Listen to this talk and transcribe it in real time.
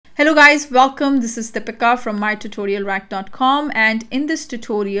Hello guys, welcome. This is Deepika from MyTutorialRack.com, and in this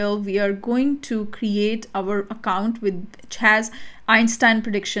tutorial we are going to create our account which has Einstein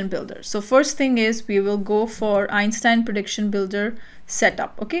Prediction Builder. So first thing is we will go for Einstein Prediction Builder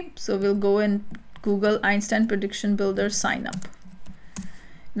setup. Okay, so we'll go and Google Einstein Prediction Builder sign up.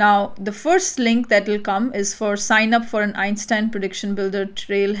 Now the first link that will come is for sign up for an Einstein Prediction Builder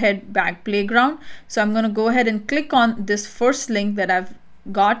Trailhead Back Playground. So I'm going to go ahead and click on this first link that I've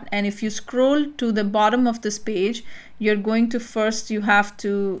got, and if you scroll to the bottom of this page, you're going to you have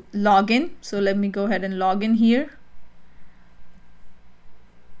to log in. So let me go ahead and log in here.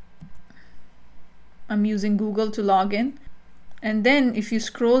 I'm using Google to log in, and then if you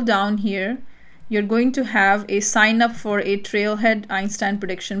scroll down here, you're going to have a sign up for a Trailhead Einstein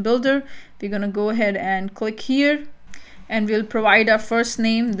Prediction Builder. We're going to go ahead and click here, and we'll provide our first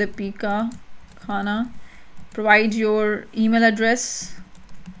name, Deepika Khanna. Provide your email address.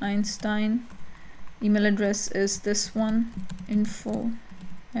 Einstein email address is this one,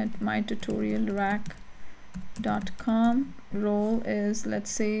 info@mytutorialrack.com. Role is, let's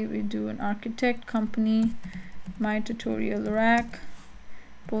say we do an architect. Company, MyTutorialRack.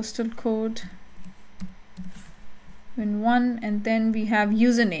 Postal code in 1, and then we have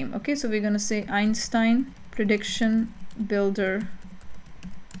username. Okay, so we're going to say Einstein Prediction Builder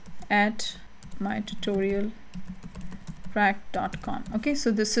at mytutorialrack.com. Okay,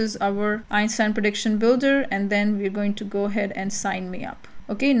 so this is our Einstein Prediction Builder, and then we're going to go ahead and sign me up.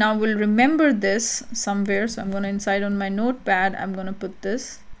 Okay, now we'll remember this somewhere, so I'm going to inside on my notepad, I'm going to put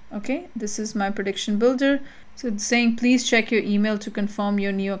this. Okay, this is my prediction builder. So it's saying please check your email to confirm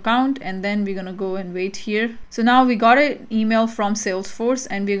your new account, and then we're going to go and wait here. So now we got an email from Salesforce,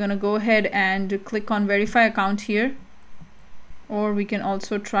 and we're going to go ahead and click on verify account here, or we can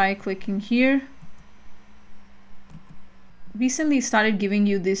also try clicking here. Recently started giving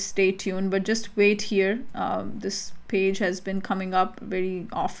you this stay tuned, but just wait here. This page has been coming up very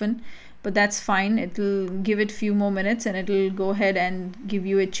often, but that's fine. It'll give it a few more minutes and it'll go ahead and give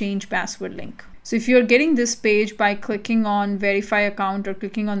you a change password link. So if you're getting this page by clicking on verify account or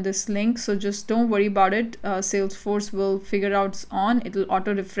clicking on this link, so just don't worry about it. Salesforce will figure out it's on. It'll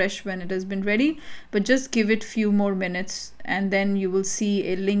auto refresh when it has been ready, but just give it few more minutes, and then you will see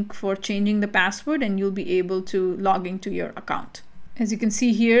a link for changing the password and you'll be able to log into your account. As you can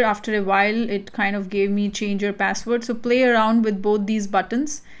see here, after a while it kind of gave me change your password. So play around with both these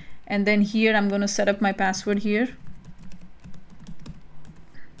buttons, and then here I'm going to set up my password here.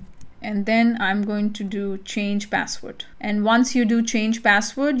 And then I'm going to do change password. And once you do change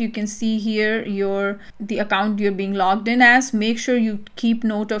password, you can see here the account you're being logged in as. Make sure you keep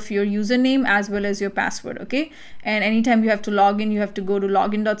note of your username as well as your password. Okay, and anytime you have to log in, you have to go to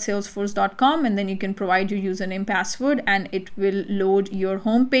login.salesforce.com, and then you can provide your username password, and it will load your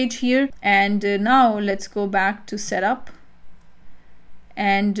home page here. And now let's go back to setup,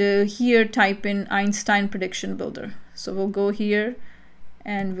 and here type in Einstein Prediction Builder. So we'll go here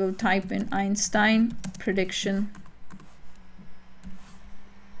and we'll type in Einstein Prediction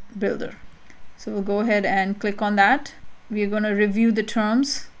Builder. So we'll go ahead and click on that. We're going to review the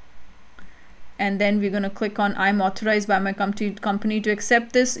terms, and then we're going to click on I'm authorized by my company to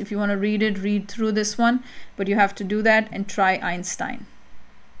accept this. If you want to read it, read through this one, but you have to do that and try Einstein.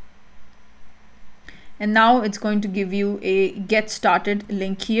 And now it's going to give you a get started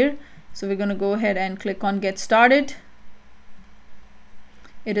link here. So we're going to go ahead and click on get started.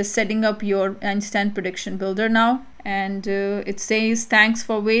 It is setting up your Einstein Prediction Builder now, and it says thanks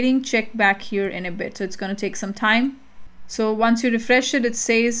for waiting, check back here in a bit. So it's going to take some time. So once you refresh it, it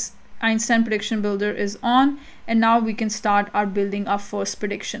says Einstein Prediction Builder is on, and now we can start our building our first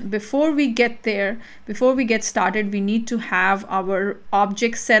prediction. Before we get started, we need to have our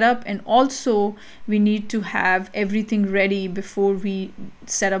object set up, and also we need to have everything ready before we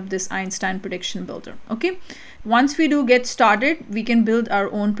set up this Einstein Prediction Builder. Okay, once we do get started, we can build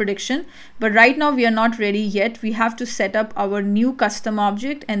our own prediction, but right now we are not ready yet. We have to set up our new custom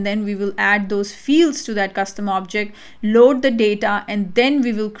object, and then we will add those fields to that custom object, load the data, and then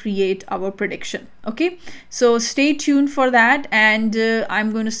we will create our prediction. Okay, so stay tuned for that, and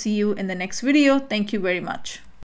I'm going to see you in the next video. Thank you very much.